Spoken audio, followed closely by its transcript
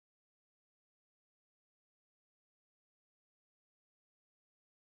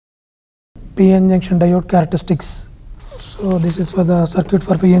PN junction diode characteristics. So this is for the circuit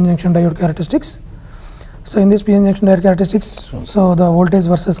for PN junction diode characteristics. So in this PN junction diode characteristics, so the voltage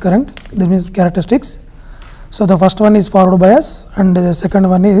versus current, this means characteristics. So the first one is forward bias and the second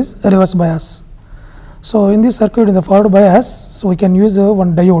one is reverse bias. So in this circuit, in the forward bias, so we can use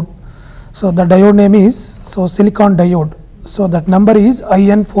one diode. So the diode name is silicon diode. So that number is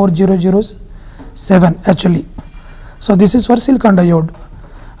IN4007 actually. So this is for silicon diode,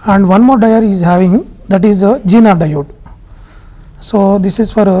 and one more diode is having, that is a GNR diode. So this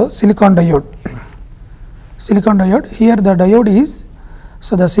is for a silicon diode. Silicon diode, here the diode is,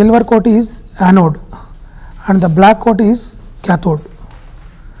 so the silver coat is anode and the black coat is cathode.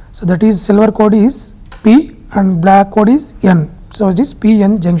 So that is silver coat is P and black coat is N. So it is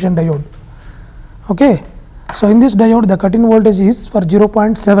PN junction diode. Okay. So in this diode the cut-in voltage is for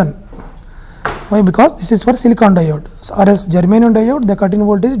 0.7. Why? Because this is for silicon diode. So, or else germanium diode the cut-in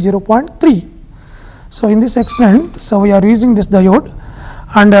voltage is 0.3. So in this experiment, so we are using this diode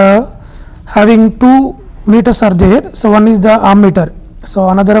and having two meters are there. So one is the ammeter, so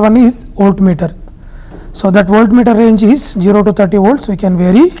another one is voltmeter. So that voltmeter range is 0 to 30 volts we can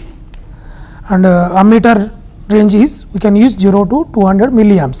vary, and ammeter range is we can use 0 to 200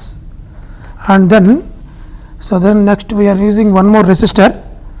 milliamps. And then so then next we are using one more resistor,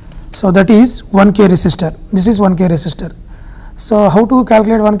 so that is 1K resistor. This is 1K resistor. So how to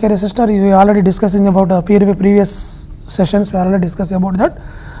calculate 1K resistor, we already discussing about previous sessions, we already discussed about that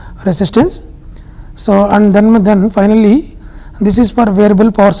resistance. So and then finally this is for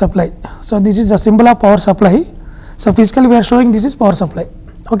variable power supply. So this is the symbol of power supply. So physically we are showing this is power supply.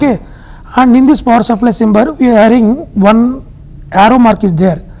 Okay, and in this power supply symbol we are having one arrow mark is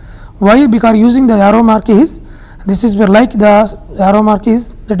there. Why? Because using the arrow mark is, this is where like the arrow mark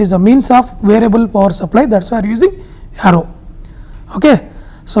is, that is a means of variable power supply, that's why we are using arrow. Okay,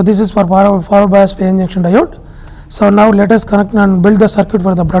 so this is for forward bias PN junction diode. So now let us connect and build the circuit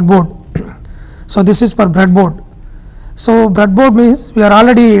for the breadboard. So this is for breadboard. So breadboard means we are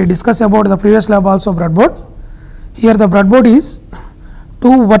already discussed about the previous lab also breadboard. Here the breadboard is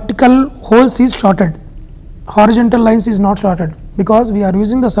two vertical holes is shorted, horizontal lines is not shorted, because we are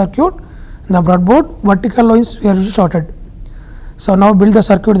using the circuit in the breadboard, vertical lines we are shorted. So now build the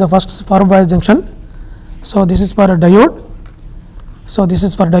circuit, the first forward bias junction. So this is for a diode. So this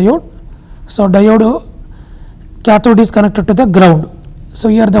is for diode. So diode cathode is connected to the ground. So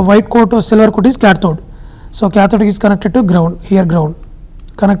here the white coat or silver coat is cathode. So cathode is connected to ground, here ground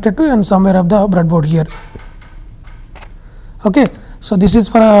connected to and somewhere of the breadboard here. Okay. So this is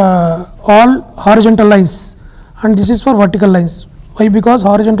for all horizontal lines and this is for vertical lines. Why? Because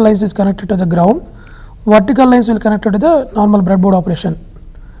horizontal lines is connected to the ground, vertical lines will connect to the normal breadboard operation.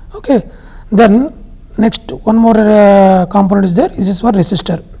 Okay. Then next one more component is there, this is for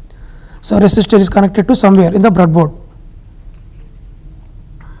resistor. So resistor is connected to somewhere in the breadboard.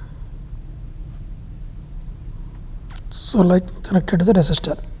 So like connected to the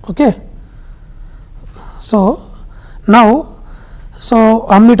resistor. Okay. So now, so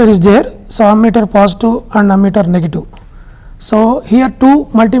ammeter is there, so ammeter positive and ammeter negative. So here two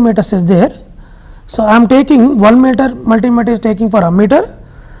multimeters is there. So I am taking one multimeter is taking for ammeter,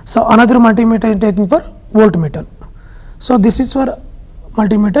 so another multimeter is taking for voltmeter. So this is for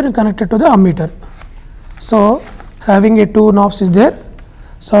multimeter connected to the ammeter. So having a two knobs is there.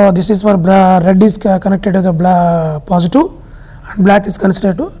 So this is for red is connected to the positive and black is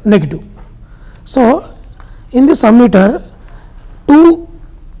connected to negative. So in this ammeter two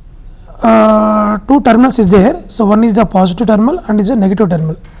terminals is there. So one is the positive terminal and is a negative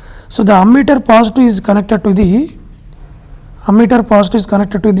terminal. So the ammeter positive is connected to the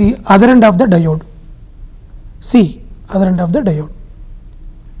other end of the diode. C, other end of the diode.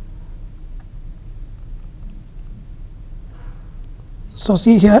 So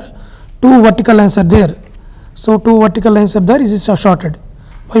see here two vertical lines are there. So two vertical lines are there, is shorted.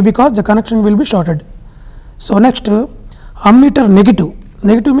 Why? Because the connection will be shorted. So next ammeter negative.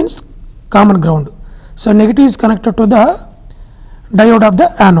 Negative means common ground. So negative is connected to the diode of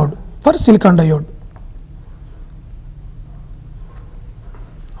the anode for silicon diode.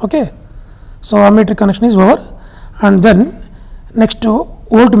 Okay. So ammeter connection is over, and then next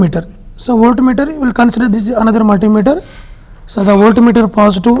voltmeter. So voltmeter will consider this is another multimeter. So the voltmeter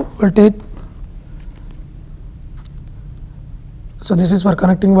positive will take. So this is for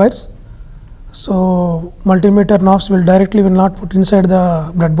connecting wires. So multimeter knobs will not put inside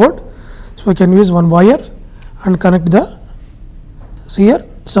the breadboard. So we can use one wire and connect the. So here,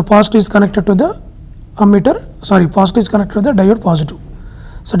 so positive is connected to the ammeter. Sorry, positive is connected to the diode positive.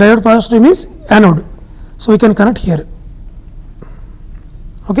 So diode positive means anode. So we can connect here.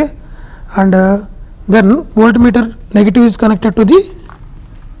 Okay, and then voltmeter negative is connected to the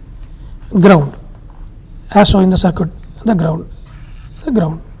ground as shown in the circuit, the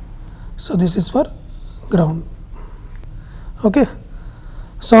ground. So this is for ground. Okay.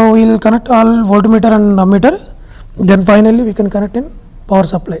 So we will connect all voltmeter and ammeter, then finally we can connect in power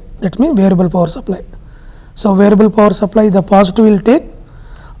supply, that means variable power supply. So variable power supply, the positive will take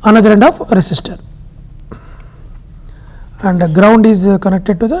another end of resistor, and the ground is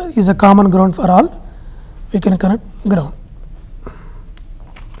connected to the is a common ground for all, we can connect ground.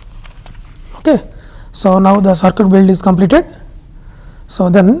 Okay. So now the circuit build is completed. So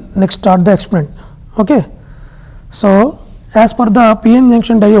then next start the experiment. Okay. So as per the PN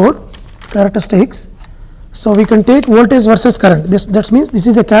junction diode characteristics, so we can take voltage versus current. That means this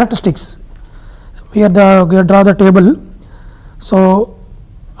is the characteristics. Here we draw the table. So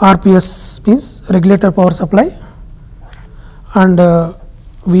RPS means regulator power supply, and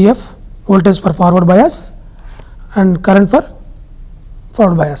VF voltage for forward bias, and current for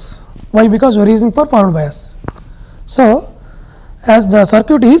forward bias. Why? Because we are using for forward bias. So as the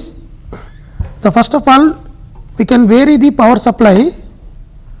circuit is, the first of all we can vary the power supply.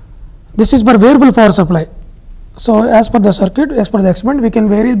 This is for variable power supply. So as per the circuit, as per the experiment, we can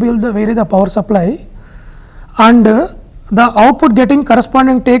vary the power supply, and the output getting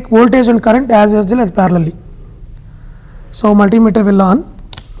corresponding take voltage and current as well as parallelly. So multimeter will on.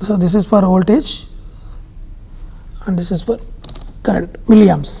 So this is for voltage and this is for current,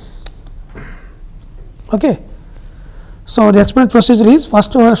 milliamps. Okay. So the experiment procedure is,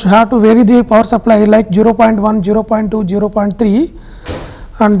 first we have to vary the power supply like 0.1, 0.2, 0.3,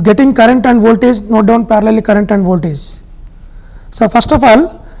 and getting current and voltage, note down parallelly current and voltage. So first of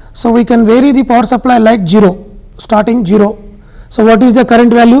all, so we can vary the power supply like 0, starting 0. So what is the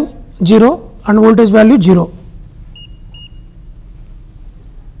current value? 0, and voltage value 0.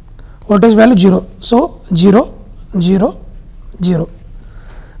 Voltage value 0. So 0, 0, 0.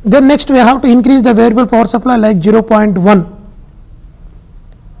 Then next we have to increase the variable power supply like 0.1.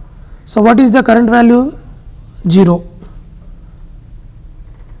 So what is the current value? 0.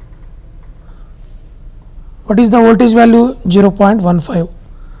 What is the voltage value? 0.15.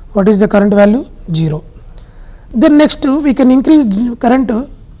 What is the current value? 0. Then next we can increase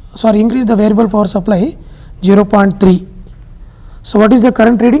increase the variable power supply 0.3. So what is the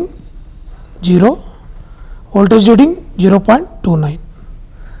current reading? 0. Voltage reading 0.29.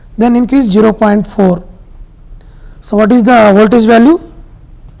 Then increase 0.4. So what is the voltage value?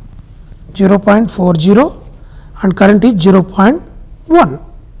 0.40, and current is 0.1.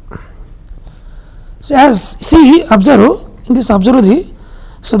 So as observe in this, so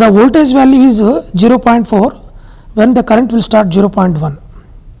the voltage value is 0.4 when the current will start 0.1.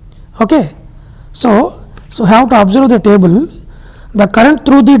 Okay. So have to observe the table. The current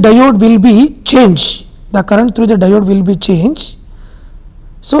through the diode will be changed.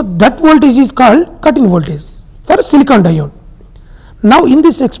 So that voltage is called cut-in voltage for silicon diode. Now in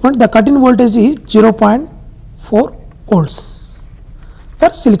this experiment, the cut-in voltage is 0.4 volts for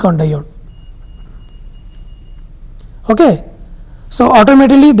silicon diode. Okay. So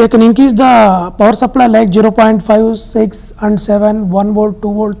automatically they can increase the power supply like 0.5, 6 and 7, 1 volt,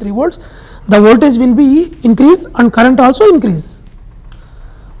 2 volt, 3 volts. The voltage will be increased and current also increase.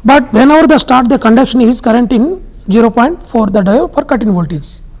 But whenever the conduction is current in 0.4 the diode for cut-in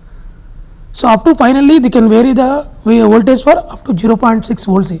voltage. So up to finally they can vary the voltage for up to 0.6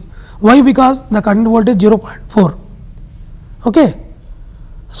 volts. Why? Because the cut-in voltage 0.4. Okay.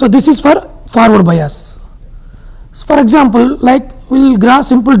 So this is for forward bias. So for example, like we will draw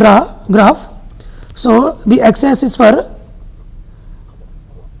simple graph. So the x-axis for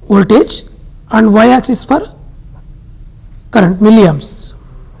voltage and y-axis for current, milliamps.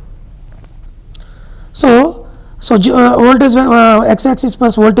 So voltage x-axis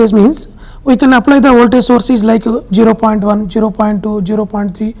plus voltage means we can apply the voltage sources like 0.1, 0.2,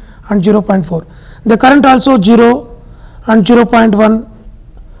 0.3 and 0.4. The current also 0 and 0.1,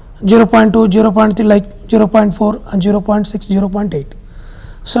 0.2, 0.3 like 0.4 and 0.6, 0.8.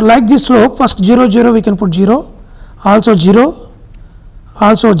 So like this slope, first 0, 0 we can put 0, also 0,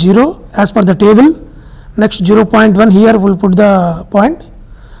 also 0 as per the table. Next 0.1 here we will put the point,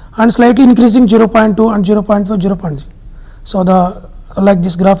 and slightly increasing 0.2 and 0.4, 0.3. So like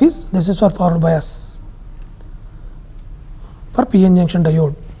this graph is, this is for forward bias for PN junction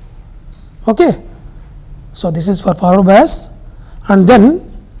diode. Okay. So this is for forward bias, and then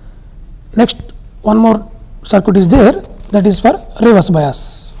next one more circuit is there, that is for reverse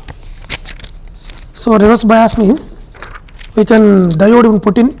bias. So reverse bias means we can diode will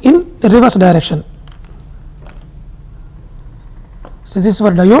put in reverse direction. So this is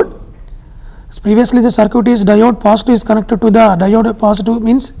for diode, So previously the circuit is diode positive is connected to the diode, positive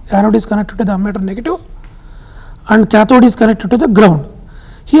means anode is connected to the ammeter negative and cathode is connected to the ground.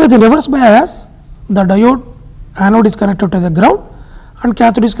 Here the reverse bias, the diode anode is connected to the ground and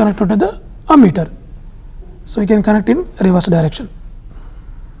cathode is connected to the ammeter. So we can connect in reverse direction.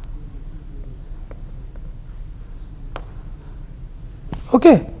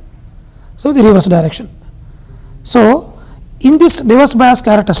 Okay. So the reverse direction. So in this reverse bias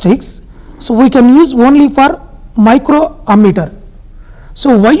characteristics, so we can use only for micro ammeter.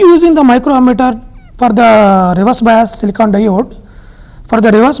 So why using the micro ammeter for the reverse bias silicon diode? For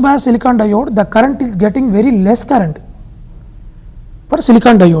the reverse bias silicon diode, the current is getting very less current for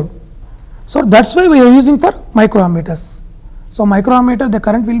silicon diode. So that's why we are using for microammeters. So microammeter, the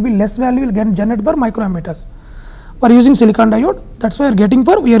current will be less value will get generated for microammeters. We are using silicon diode, that's why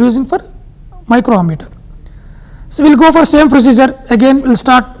we are using for microammeter. So we'll go for same procedure. Again we'll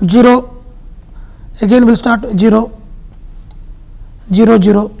start 0. Again we'll start 0, 0,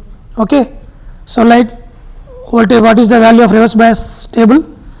 0. Okay. So like voltage, what is the value of reverse bias table?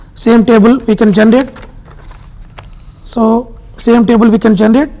 Same table we can generate. So same table we can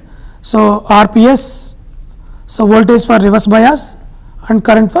generate. So RPS, so voltage for reverse bias and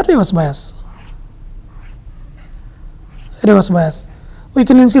current for reverse bias. Reverse bias. We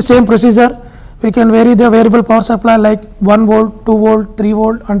can use the same procedure. We can vary the variable power supply like 1 volt, 2 volt, 3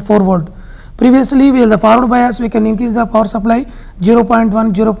 volt and 4 volt. Previously, with the forward bias, we can increase the power supply 0.1,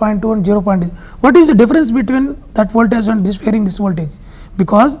 0.2 and 0.8. What is the difference between that voltage and this varying this voltage?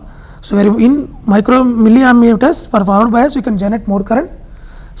 Because so in micro milliammeters for forward bias, we can generate more current.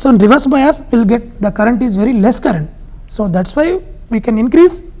 So in reverse bias, we will get the current is very less current. So that's why we can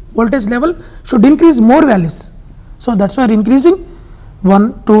increase voltage level should increase more values. So that's why increasing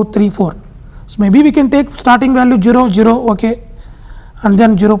 1, 2, 3, 4. So maybe we can take starting value 0, 0, okay, and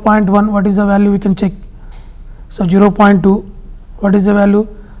then 0.1. What is the value we can check? So 0.2. What is the value?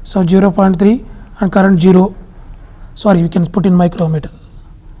 So 0.3 and current 0. Sorry, we can put in microammeter.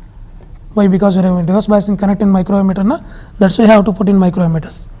 Why? Because we have reverse biasing connect in microammeter, na? That's why I have to put in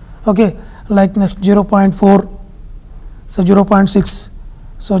microammeters. Okay, like next 0.4. So 0.6.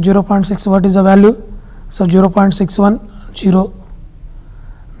 So 0.6. What is the value? So 0.61, 0.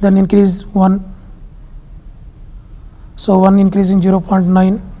 Then increase 1. So 1 increasing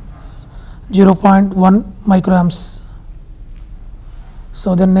 0.9, 0.1 microamps.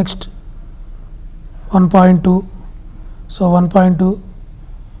 So then next 1.2. So 1.2,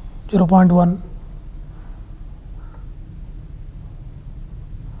 0.1.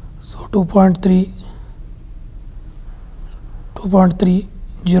 So 2.3, 2.3,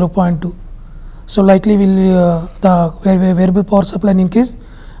 0.2. So likely will the variable power supply increase,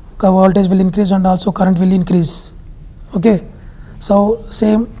 voltage will increase and also current will increase. Okay. So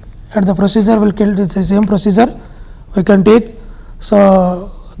same at the procedure will kill the same procedure we can take.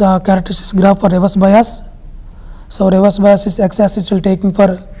 So the characteristics graph for reverse bias. So reverse bias is x-axis will taking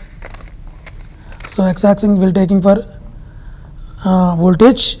for, so x-axis will taking for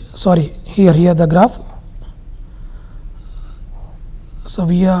voltage, sorry, here the graph. So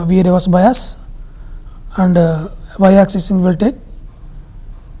we reverse bias and y-axis will take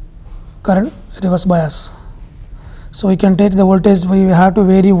current reverse bias. So we can take the voltage, we have to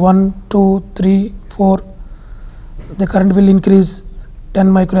vary 1, 2, 3, 4. The current will increase 10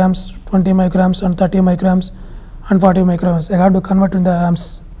 microamps, 20 microamps and 30 microamps and 40 microamps. I have to convert in the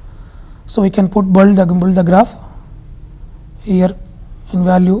amps. So we can build the graph here in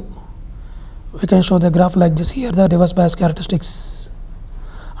value. We can show the graph like this. Here the reverse bias characteristics,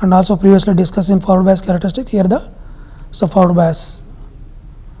 and also previously discussed in forward bias characteristics. Here so forward bias.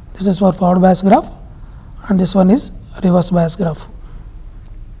 This is for forward bias graph, and this one is reverse bias graph.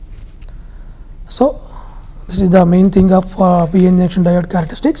 So this is the main thing of PN junction diode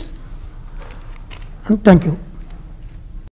characteristics, and thank you.